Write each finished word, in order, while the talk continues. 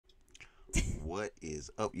What is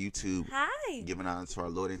up, YouTube? Hi. Giving honor to our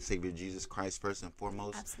Lord and Savior Jesus Christ first and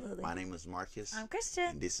foremost. Absolutely. My name is Marcus. I'm Christian.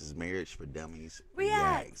 And this is Marriage for Dummies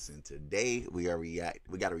Reacts. And today we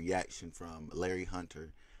got a reaction from Larry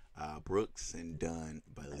Hunter, Brooks and Dunn.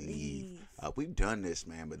 Believe. We've done this,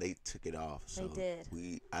 man, but they took it off. So they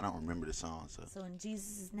did. I don't remember the song. So in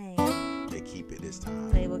Jesus' name, they keep it this time.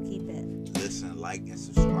 they will keep it. Listen, like, and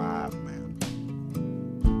subscribe, man.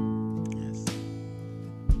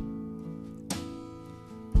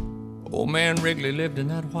 Old man Wrigley lived in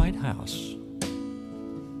that White House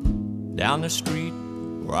down the street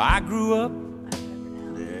where I grew up. I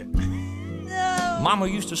remember now. Yeah. No. Mama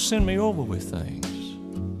used to send me over with things.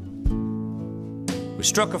 We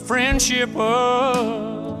struck a friendship up.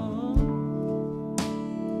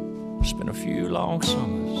 Spent a few long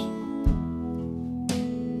summers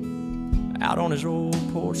out on his old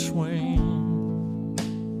porch swing.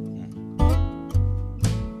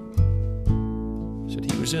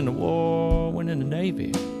 Said he was in the war, went in the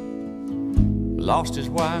Navy, lost his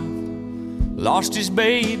wife, lost his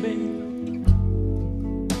baby.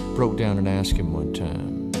 Broke down and asked him one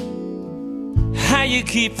time, how you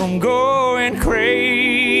keep from going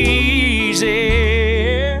crazy?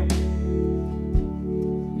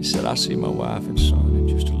 He said, I'll see my wife and son in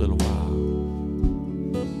just a little while.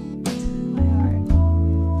 My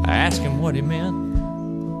heart. I asked him what he meant.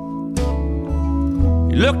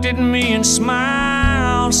 He looked at me and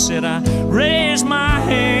smiled, said, I raise my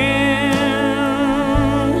hands,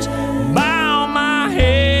 bow my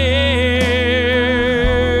head.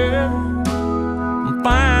 I'm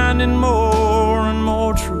finding more and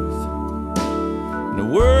more truth in the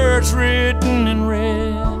words written in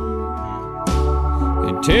red.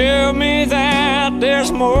 They tell me that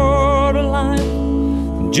there's more to life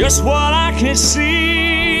than just what I can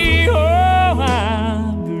see. Oh,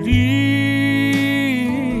 I believe.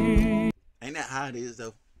 Ain't that how it is,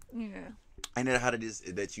 though? Yeah. Ain't that how it is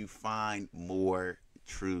that you find more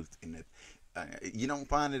truth in it? You don't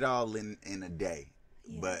find it all in a day,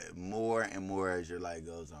 but more and more as your life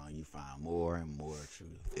goes on, you find more and more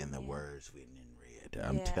truth in the words written in red.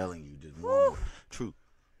 I'm telling you, just more truth.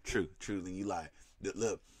 And you like,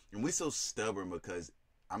 look, and we're so stubborn because,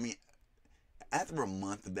 I mean, after a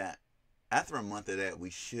month of that, we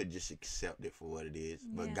should just accept it for what it is.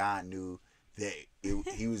 But God knew that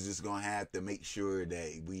he was just gonna have to make sure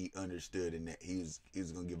that we understood, and that he was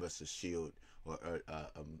gonna give us a shield or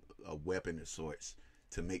a weapon of sorts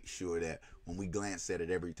to make sure that when we glance at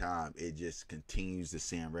it every time, it just continues to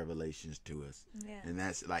send revelations to us. Yeah. And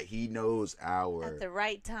that's like, he knows our, at the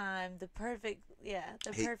right time, the perfect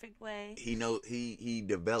perfect way. He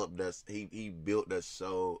developed us. He built us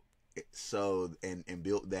so and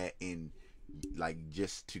built that in, like,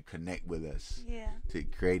 just to connect with us. Yeah. To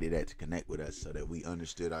create that to connect with us so that we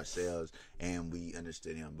understood ourselves and we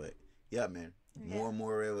understood him. But yeah, man, more and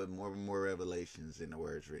more revelations in the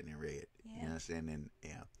words written in red. Yeah. You know what I'm saying? And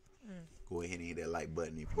go ahead and hit that like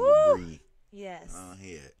button if you agree. Yes.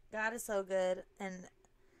 Ahead. God is so good, and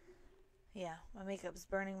my makeup's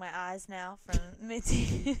burning my eyes now from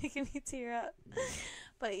making me tear up.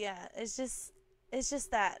 But yeah, it's just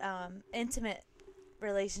that intimate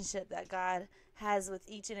relationship that God has with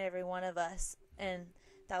each and every one of us, and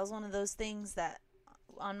that was one of those things that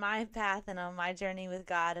on my path and on my journey with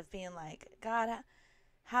God, of being like, God,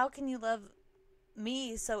 how can you love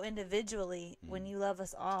me so individually when you love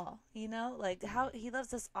us all? You know, like how he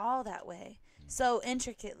loves us all that way, so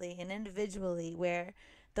intricately and individually, where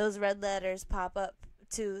those red letters pop up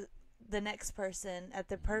to the next person at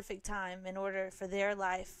the perfect time in order for their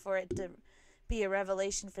life, for it to be a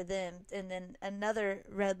revelation for them, and then another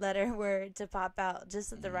red letter word to pop out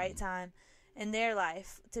just at the right time in their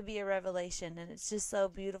life to be a revelation. And it's just so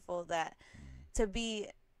beautiful that to be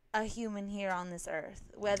a human here on this earth,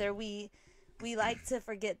 whether we like to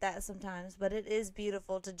forget that sometimes, but it is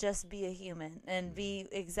beautiful to just be a human and be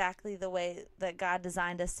exactly the way that God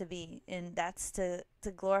designed us to be, and that's to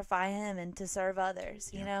glorify him and to serve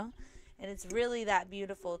others, you know. And it's really that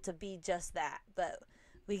beautiful to be just that, but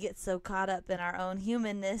we get so caught up in our own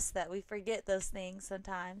humanness that we forget those things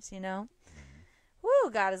sometimes, you know.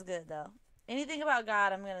 Woo, God is good, though. Anything about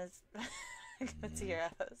God, I'm gonna tear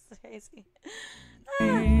up. It's crazy.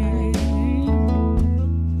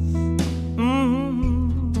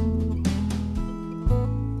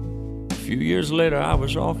 A few years later, I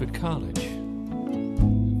was off at college,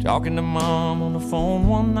 talking to Mom on the phone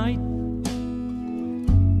one night,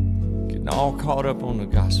 getting all caught up on the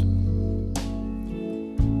gossip,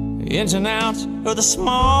 the ins and outs of the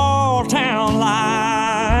small town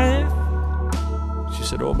life. She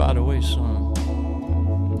said, oh, by the way, son,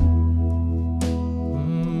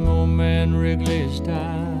 old man when Wrigley's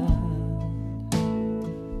died.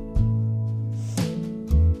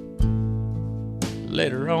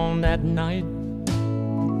 Later on that night,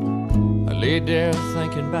 I laid there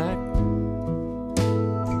thinking back.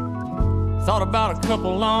 Thought about a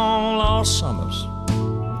couple long lost summers.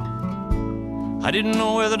 I didn't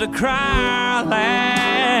know whether to cry or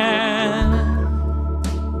laugh.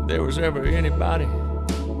 If there was ever anybody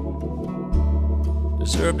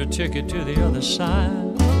deserved a ticket to the other side,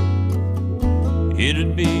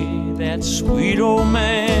 it'd be that sweet old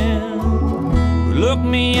man who looked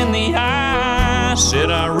me in the eye,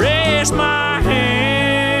 said I raised my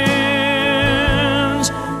hands,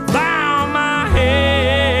 bow my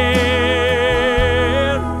head,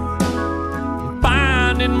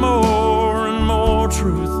 finding more and more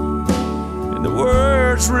truth in the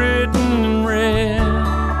words written in red.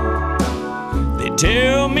 They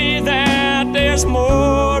tell me that there's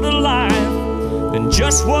more to life than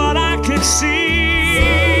just what I can see.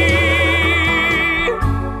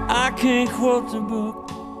 I can't quote the book,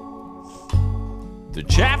 the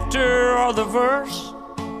chapter or the verse.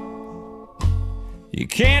 You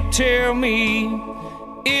can't tell me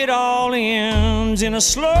it all ends in a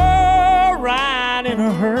slow ride in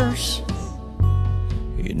a hearse.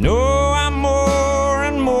 You know I'm more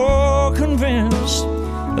and more convinced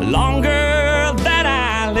the longer that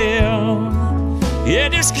I live. Yeah,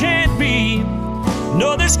 this can't be,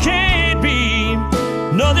 no, this can't be,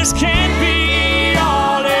 no, this can't be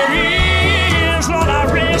all there is. Lord, I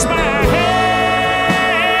raise my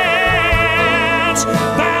hands,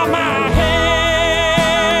 bow my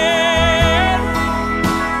head.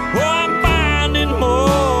 Oh, I'm finding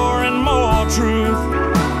more and more truth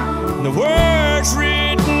in the words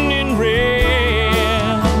written in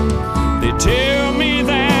red. They tell me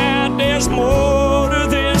that there's more to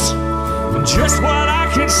this than just what I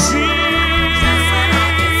can see.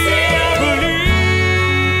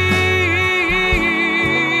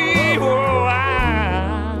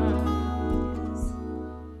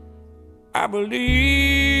 I believe.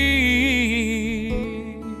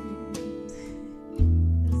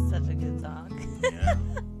 It's such a good song. Yeah.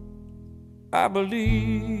 I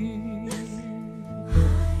believe.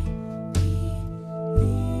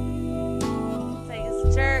 Take us to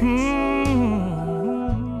church.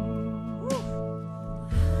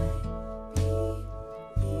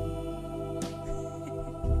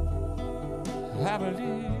 I believe.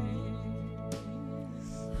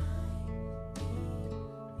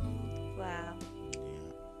 Wow.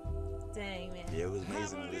 Dang, man. Yeah, it was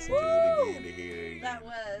amazing to listen to it again, to hear it again. That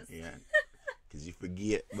was. Yeah, because you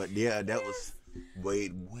forget. But yeah, that was way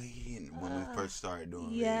in when we first started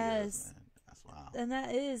doing Yes. videos, man. That's wild. And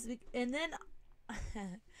that is, and then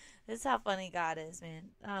this is how funny God is,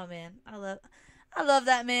 man. Oh man, I love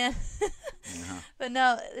that man. Uh-huh. But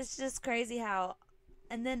no, it's just crazy how,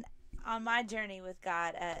 and then on my journey with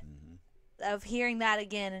God, of hearing that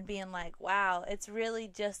again and being like, wow, it's really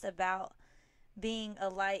just about being a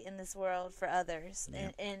light in this world for others,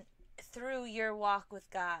 and through your walk with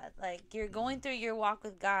God, like you're going through your walk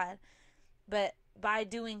with God, but by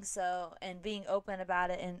doing so and being open about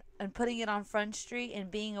it and putting it on Front Street and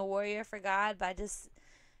being a warrior for God, by just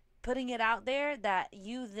putting it out there, that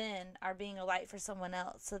you then are being a light for someone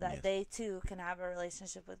else so that they too can have a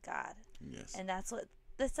relationship with God. Yes. And that's what,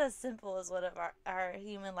 that's as simple as what our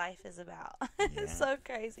human life is about. It's so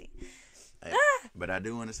crazy. But I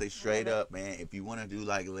do want to say straight up, man, if you want to do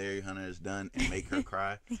like Larry Hunter has done and make her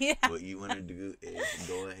cry, what you want to do is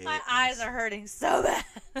go ahead. My eyes are hurting so bad.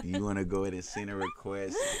 You want to go ahead and send a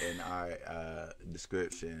request in our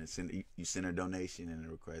description. You send a donation and a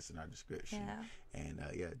request in our description. Yeah. And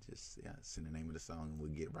just send the name of the song and we'll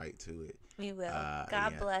get right to it. We will.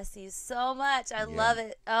 God bless you so much. I love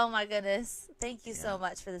it. Oh my goodness. Thank you so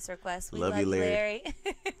much for this request. We love you, Larry.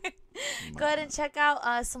 Go ahead and check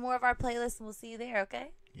out some more of our playlists and we'll see you there,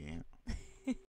 okay? Yeah.